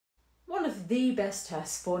The best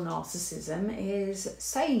test for narcissism is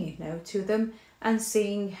saying no to them and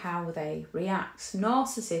seeing how they react.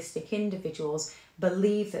 Narcissistic individuals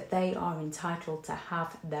believe that they are entitled to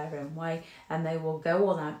have their own way, and they will go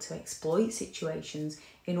all out to exploit situations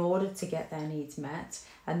in order to get their needs met,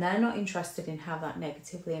 and they're not interested in how that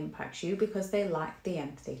negatively impacts you because they lack the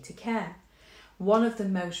empathy to care. One of the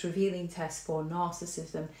most revealing tests for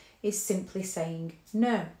narcissism is simply saying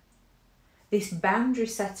no. This boundary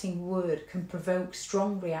setting word can provoke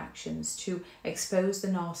strong reactions to expose the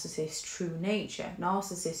narcissist's true nature.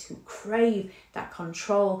 Narcissists who crave that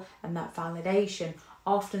control and that validation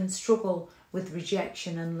often struggle with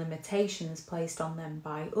rejection and limitations placed on them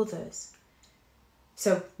by others.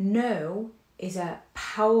 So no is a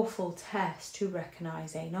powerful test to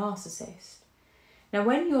recognise a narcissist. Now,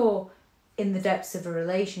 when you're in the depths of a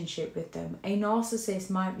relationship with them, a narcissist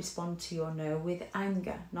might respond to your no with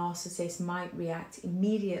anger. Narcissists might react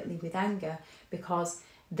immediately with anger because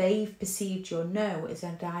they've perceived your no as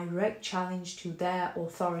a direct challenge to their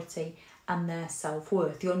authority and their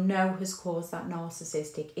self-worth. Your no has caused that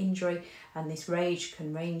narcissistic injury, and this rage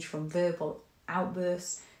can range from verbal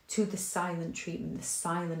outbursts to the silent treatment, the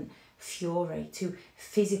silent fury, to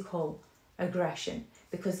physical aggression,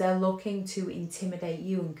 because they're looking to intimidate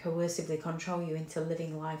you and coercively control you into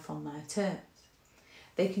living life on their terms.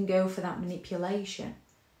 They can go for that manipulation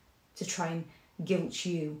to try and guilt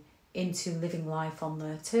you into living life on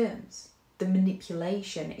their terms. The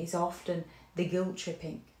manipulation is often the guilt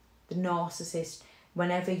tripping. The narcissist,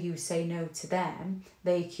 whenever you say no to them,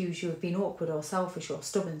 they accuse you of being awkward or selfish or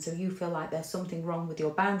stubborn, so you feel like there's something wrong with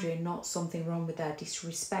your boundary and not something wrong with their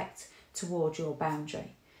disrespect towards your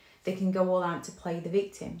boundary. They can go all out to play the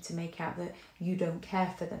victim, to make out that you don't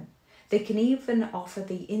care for them. They can even offer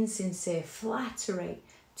the insincere flattery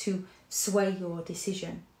to sway your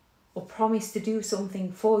decision, or promise to do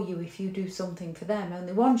something for you if you do something for them.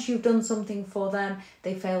 Only once you've done something for them,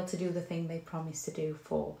 they fail to do the thing they promised to do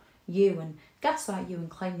for you, and gaslight you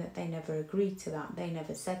and claim that they never agreed to that, they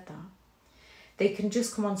never said that. They can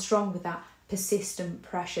just come on strong with that persistent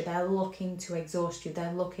pressure. They're looking to exhaust you,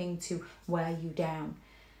 they're looking to wear you down.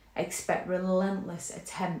 Expect relentless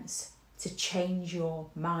attempts to change your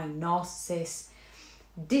mind. Narcissists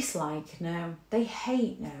dislike no, they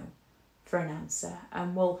hate no for an answer,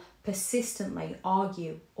 and will persistently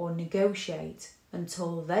argue or negotiate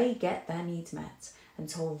until they get their needs met,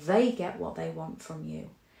 until they get what they want from you,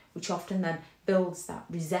 which often then builds that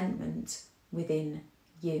resentment within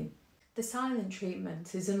you. The silent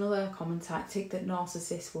treatment is another common tactic that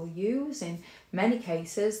narcissists will use. In many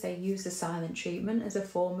cases, they use the silent treatment as a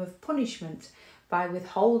form of punishment. By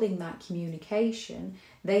withholding that communication,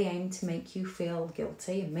 they aim to make you feel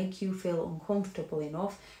guilty and make you feel uncomfortable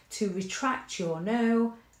enough to retract your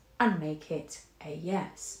no and make it a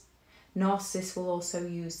yes. Narcissists will also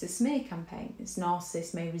use the smear campaigns.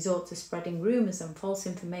 Narcissists may resort to spreading rumours and false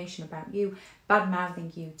information about you,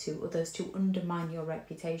 bad-mouthing you to others to undermine your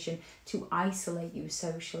reputation, to isolate you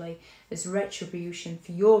socially as retribution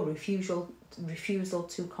for your refusal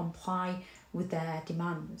to comply with their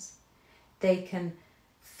demands. They can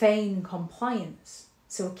feign compliance.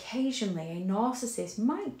 So occasionally a narcissist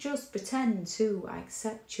might just pretend to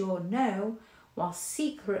accept your no while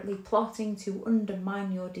secretly plotting to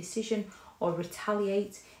undermine your decision or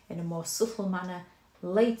retaliate in a more subtle manner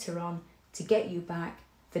later on to get you back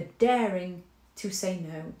for daring to say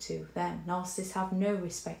no to them. Narcissists have no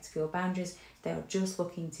respect for your boundaries. They are just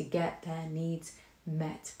looking to get their needs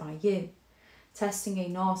met by you. Testing a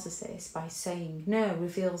narcissist by saying no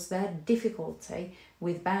reveals their difficulty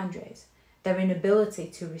with boundaries, their inability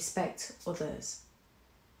to respect others.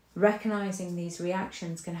 Recognising these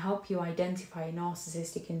reactions can help you identify a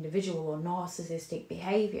narcissistic individual or narcissistic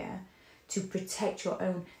behaviour to protect your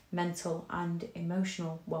own mental and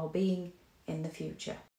emotional well-being in the future.